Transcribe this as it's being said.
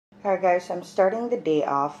Alright guys, so I'm starting the day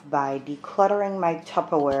off by decluttering my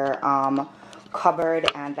Tupperware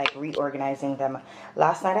cupboard and like reorganizing them.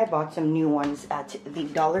 Last night I bought some new ones at the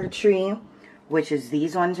Dollar Tree, which is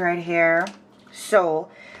these ones right here. So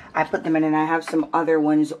I put them in, and I have some other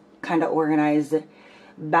ones kind of organized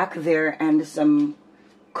back there and some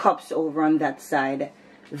cups over on that side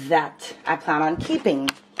that I plan on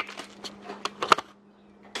keeping.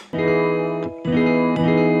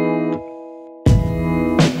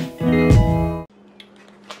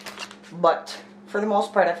 But for the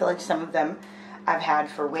most part, I feel like some of them I've had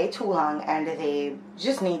for way too long and they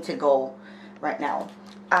just need to go right now.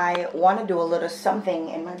 I want to do a little something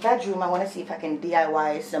in my bedroom. I want to see if I can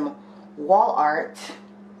DIY some wall art.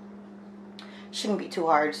 Shouldn't be too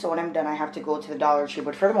hard. So when I'm done, I have to go to the Dollar Tree.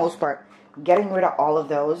 But for the most part, getting rid of all of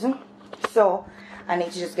those. So I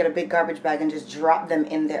need to just get a big garbage bag and just drop them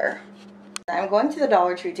in there. I'm going to the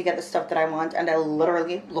Dollar Tree to get the stuff that I want, and I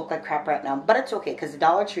literally look like crap right now. But it's okay, because the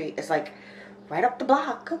Dollar Tree is like right up the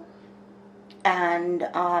block. And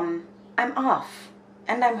I'm off.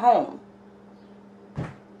 And I'm home.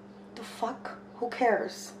 The fuck? Who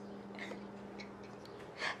cares?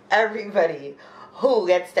 Everybody who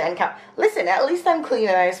gets to encounter. Listen, at least I'm clean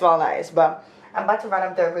and I smell nice. But I'm about to run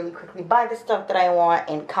up there really quickly, buy the stuff that I want,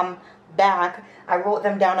 and come back. I wrote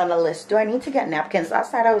them down on a list. Do I need to get napkins?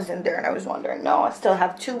 Last night I was in there and I was wondering. No, I still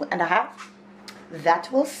have 2.5.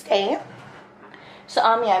 That will stay. So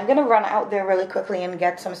yeah, I'm gonna run out there really quickly and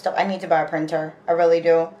get some stuff. I need to buy a printer. I really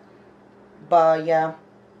do. But yeah.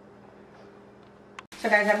 So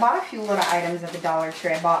guys, I bought a few little items at the Dollar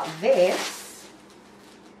Tree. I bought this.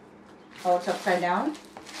 Oh, it's upside down.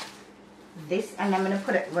 This, and I'm gonna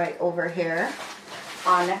put it right over here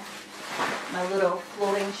on my little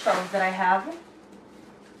floating shelves that I have.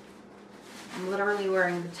 I'm literally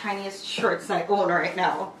wearing the tiniest shorts I own right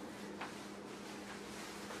now.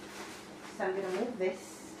 So I'm going to move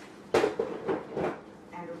this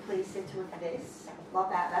and replace it with this. Love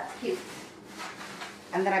that. That's cute.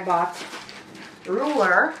 And then I bought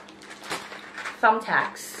ruler,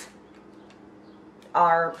 thumbtacks,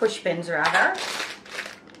 or push pins rather,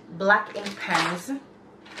 black ink pens,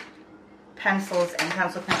 pencils, and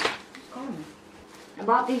pencil pens. I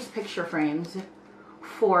bought these picture frames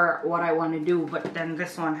for what I want to do, but then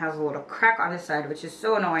this one has a little crack on the side, which is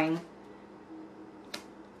so annoying.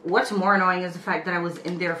 What's more annoying is the fact that I was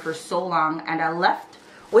in there for so long and I left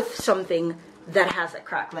with something that has a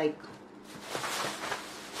crack. Like,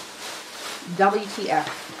 WTF.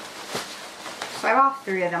 So I bought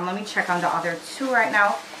 3 of them. Let me check on the other 2 right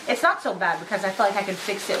now. It's not so bad because I feel like I can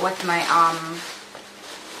fix it with my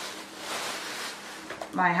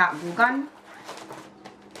my hot glue gun.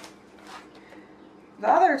 The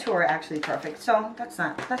other 2 are actually perfect, so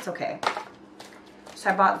that's okay. So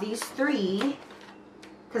I bought these 3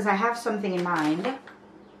 because I have something in mind.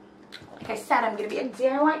 Like I said, I'm gonna be a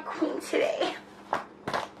DIY queen today.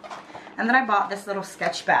 And then I bought this little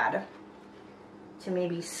sketch pad to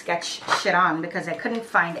maybe sketch shit on because I couldn't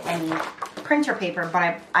find any printer paper,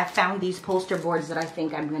 but I found these poster boards that I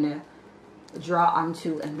think I'm gonna draw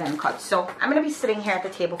onto and then cut. So I'm gonna be sitting here at the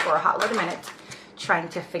table for a hot little minute trying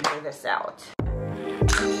to figure this out.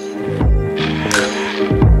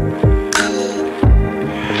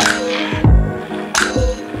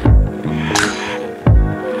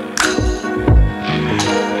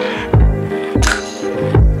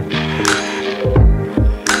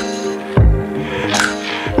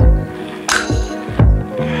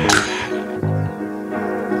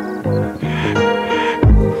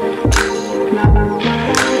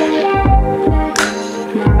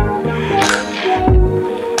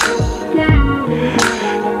 Now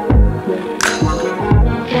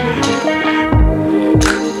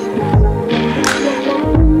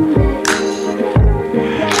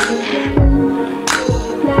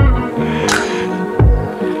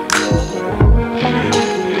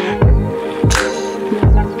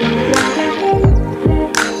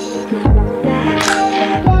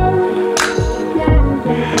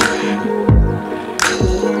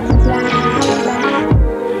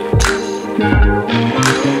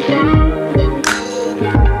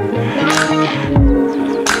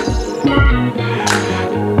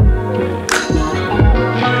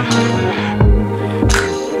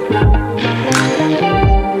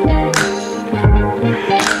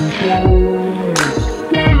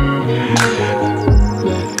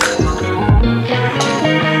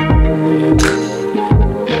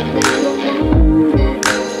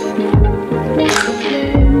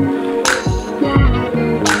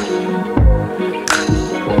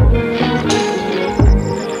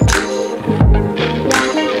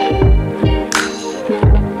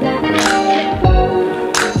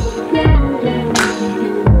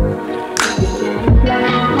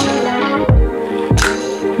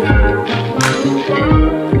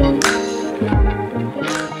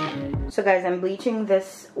So guys, I'm bleaching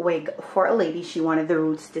this wig for a lady. She wanted the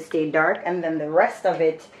roots to stay dark and then the rest of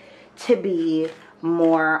it to be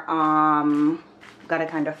more, gotta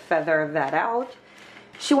kind of feather that out.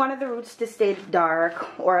 She wanted the roots to stay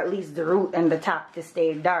dark, or at least the root and the top to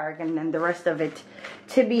stay dark, and then the rest of it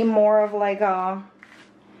to be more of like a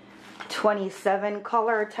 27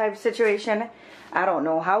 color type situation. I don't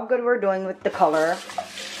know how good we're doing with the color.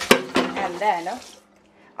 And then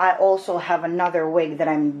I also have another wig that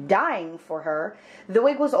I'm dyeing for her. The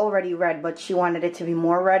wig was already red, but she wanted it to be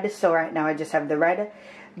more red, so right now I just have the red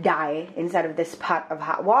dye inside of this pot of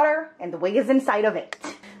hot water, and the wig is inside of it.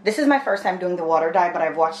 This is my first time doing the water dye, but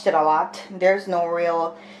I've watched it a lot. There's no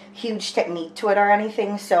real huge technique to it or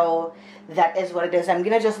anything, so that is what it is. I'm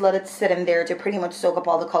gonna just let it sit in there to pretty much soak up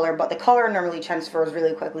all the color, but the color normally transfers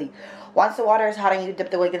really quickly. Once the water is hot and you dip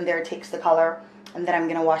the wig in there, it takes the color, and then I'm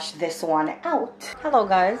gonna wash this one out. Hello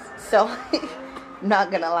guys. So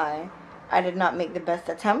not gonna lie, I did not make the best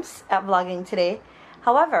attempts at vlogging today.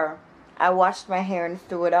 However, I washed my hair and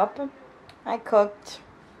threw it up. I cooked,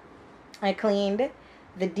 I cleaned.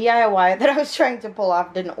 The DIY that I was trying to pull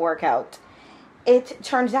off didn't work out. It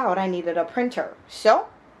turns out I needed a printer, so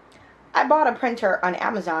I bought a printer on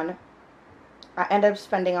Amazon. I ended up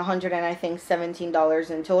spending $117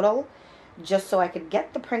 in total, just so I could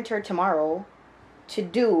get the printer tomorrow to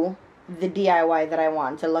do the DIY that I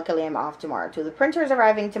want. So luckily I'm off tomorrow. So the printer is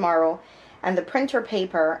arriving tomorrow, and the printer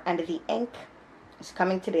paper and the ink is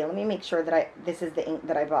coming today. Let me make sure that this is the ink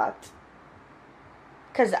that I bought,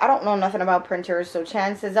 because I don't know nothing about printers, so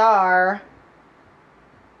chances are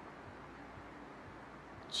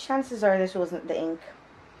this wasn't the ink.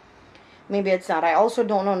 Maybe it's not. I also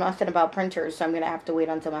don't know nothing about printers, so I'm going to have to wait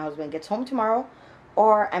until my husband gets home tomorrow,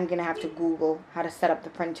 or I'm going to have to Google how to set up the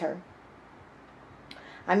printer.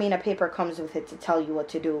 I mean, a paper comes with it to tell you what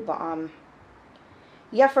to do, but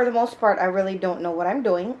yeah, for the most part, I really don't know what I'm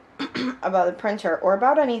doing about the printer or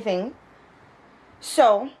about anything.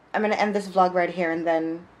 So I'm going to end this vlog right here, and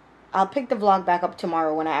then I'll pick the vlog back up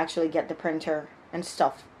tomorrow when I actually get the printer and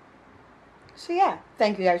stuff. So yeah,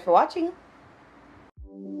 thank you guys for watching.